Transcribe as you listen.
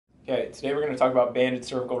Okay, today we're going to talk about banded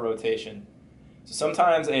cervical rotation. So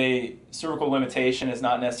sometimes a cervical limitation is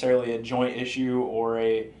not necessarily a joint issue or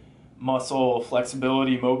a muscle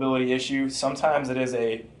flexibility, mobility issue. Sometimes it is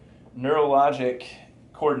a neurologic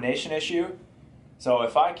coordination issue. So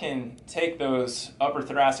if I can take those upper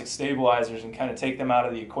thoracic stabilizers and kind of take them out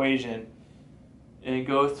of the equation and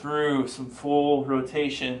go through some full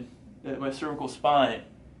rotation at my cervical spine,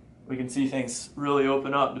 we can see things really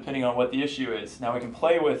open up depending on what the issue is. Now we can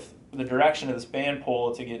play with the direction of this band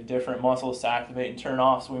pull to get different muscles to activate and turn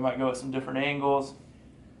off. So we might go at some different angles,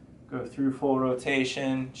 go through full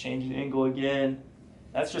rotation, change the angle again.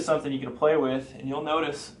 That's just something you can play with, and you'll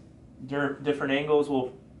notice different angles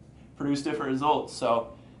will produce different results.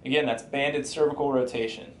 So again, that's banded cervical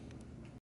rotation.